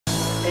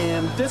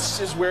And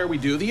this is where we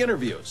do the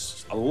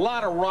interviews. A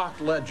lot of rock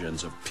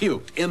legends have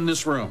puked in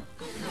this room.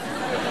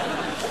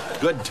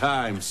 Good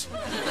times.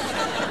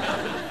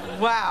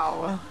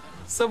 Wow.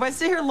 So if I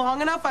stay here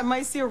long enough, I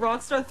might see a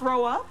rock star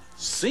throw up?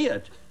 See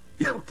it?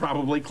 You'll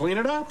probably clean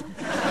it up.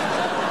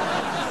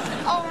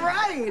 All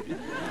right.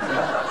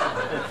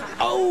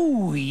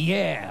 Oh,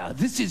 yeah.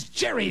 This is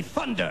Jerry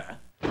Thunder.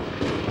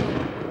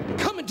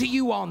 Coming to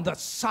you on the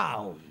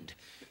sound.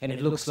 And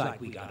it looks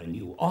like we got a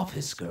new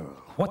office girl.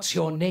 What's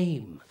your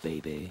name,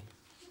 baby?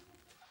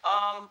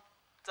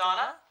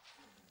 Donna?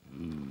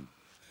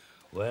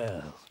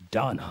 Well,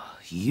 Donna,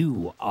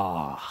 you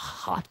are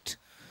hot.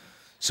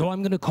 So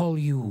I'm gonna call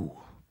you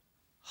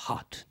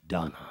Hot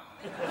Donna.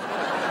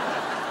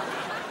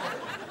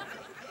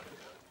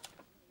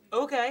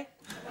 Okay.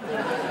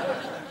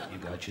 You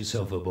got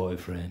yourself a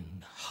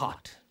boyfriend,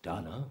 Hot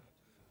Donna?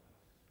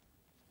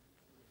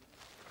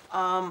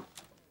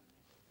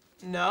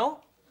 No?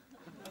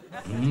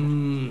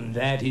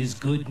 That is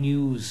good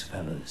news,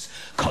 fellas.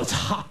 'Cause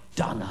Hot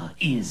Donna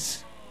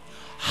is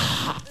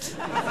hot.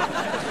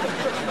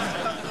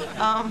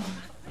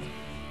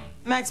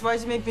 Max, why'd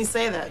you make me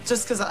say that?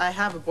 Just because I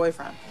have a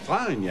boyfriend.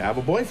 Fine, you have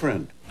a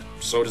boyfriend.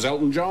 So does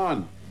Elton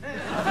John.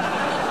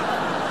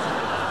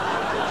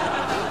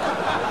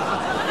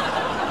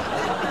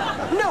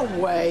 No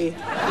way.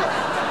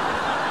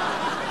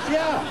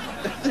 Yeah,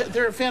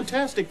 they're a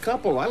fantastic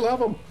couple. I love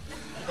them.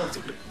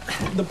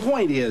 The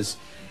point is,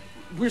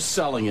 we're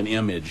selling an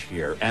image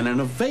here, and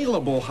an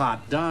available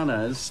Hot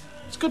Donna is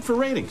good for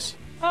ratings.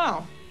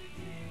 Oh.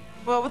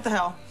 Well, what the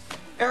hell?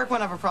 Eric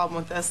won't have a problem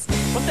with this.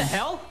 What the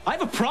hell? I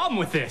have a problem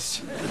with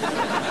this.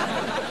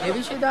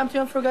 Maybe she dumped you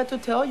and forgot to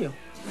tell you.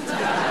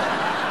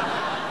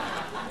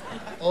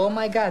 Oh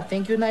my God,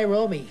 thank you,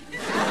 Nairobi.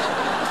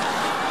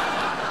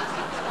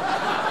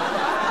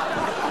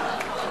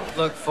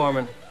 Look,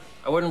 Foreman,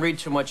 I wouldn't read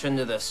too much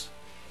into this.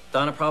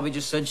 Donna probably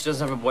just said she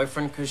doesn't have a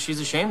boyfriend because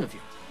she's ashamed of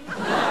you.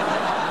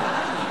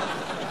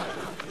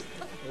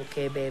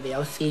 Okay, baby,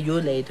 I'll see you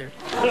later.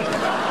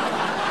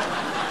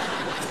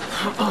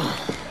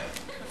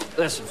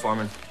 Listen,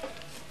 Foreman,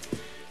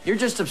 you're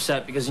just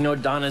upset because you know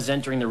Donna's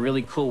entering the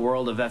really cool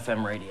world of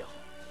FM radio.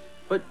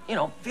 But, you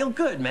know, feel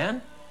good,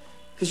 man.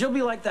 Because you'll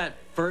be like that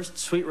first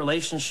sweet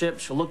relationship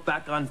she'll look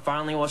back on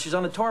fondly while she's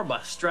on the tour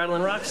bus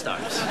straddling rock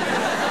stars.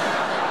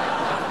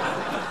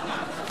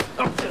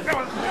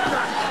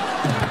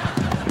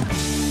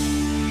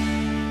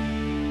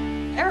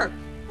 Eric,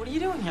 what are you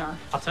doing here?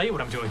 I'll tell you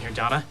what I'm doing here,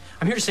 Donna.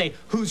 I'm here to say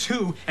who's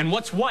who and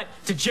what's what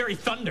to Jerry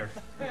Thunder.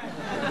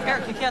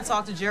 Eric, you can't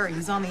talk to Jerry.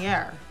 He's on the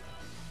air.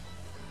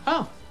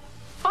 Oh,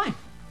 fine.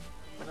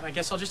 Well, then I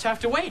guess I'll just have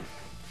to wait.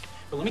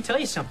 But let me tell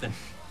you something.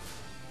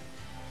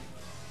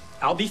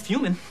 I'll be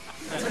fuming.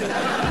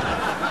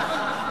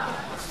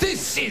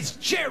 This is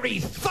Jerry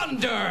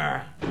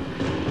Thunder!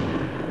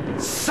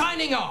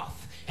 Signing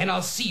off, and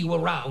I'll see you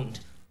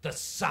around the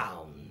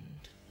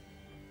sound.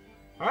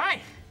 All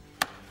right.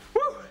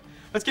 Woo!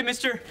 Let's get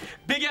Mr.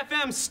 Big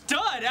FM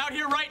Stud out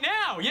here right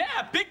now.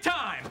 Yeah, big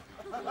time.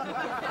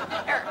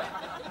 Eric,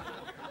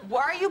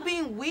 why are you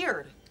being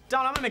weird?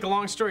 Don, I'm gonna make a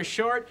long story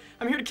short.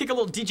 I'm here to kick a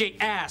little DJ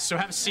ass, so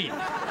have a seat.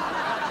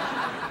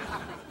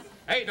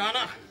 Hey,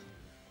 Donna.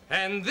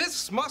 And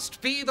this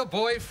must be the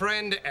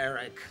boyfriend,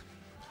 Eric.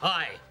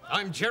 Hi,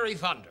 I'm Jerry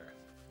Thunder.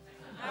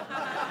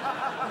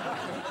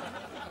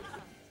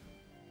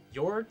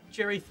 You're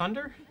Jerry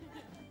Thunder?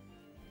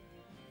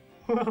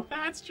 Well,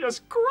 that's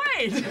just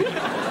great.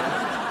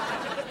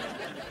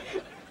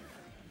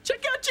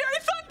 Check out Jerry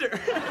Thunder.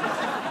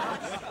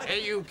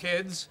 Hey, you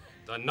kids.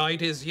 The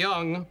night is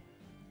young.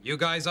 You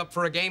guys up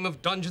for a game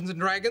of Dungeons and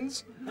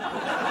Dragons?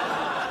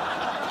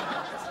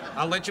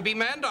 I'll let you be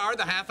Mandar,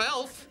 the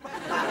half-elf.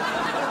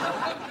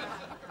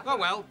 Oh,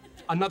 well,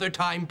 another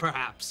time,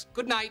 perhaps.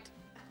 Good night.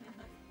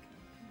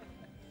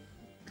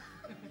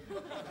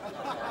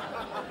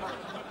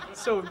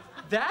 So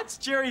that's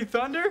Jerry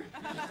Thunder?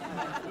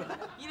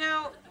 You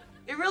know,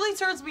 it really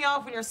turns me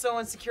off when you're so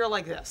insecure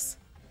like this.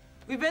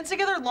 We've been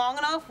together long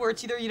enough where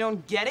it's either you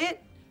don't get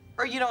it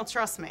or you don't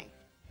trust me.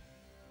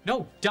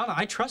 No, Donna,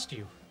 I trust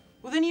you.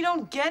 Well, then you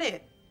don't get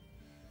it.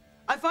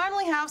 I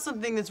finally have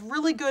something that's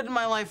really good in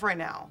my life right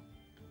now.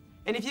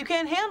 And if you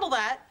can't handle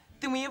that,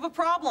 then we have a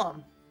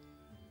problem.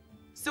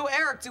 So,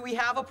 Eric, do we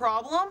have a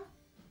problem?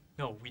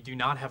 No, we do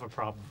not have a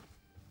problem.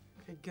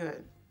 Okay,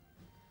 good.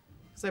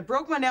 Because I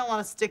broke my nail on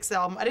a Styx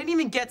album. I didn't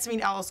even get to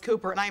meet Alice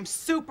Cooper, and I am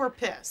super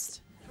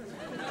pissed.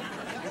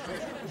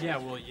 Yeah,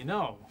 well, you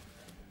know.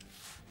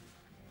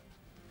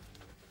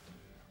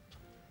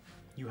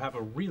 You have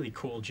a really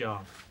cool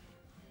job.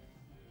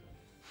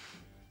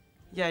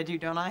 Yeah, I do,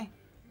 don't I?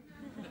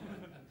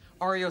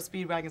 REO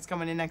Speedwagon's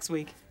coming in next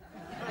week.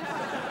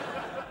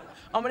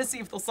 I'm gonna see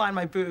if they'll sign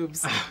my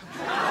boobs.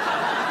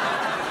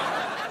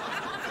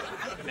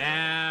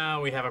 Now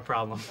we have a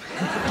problem.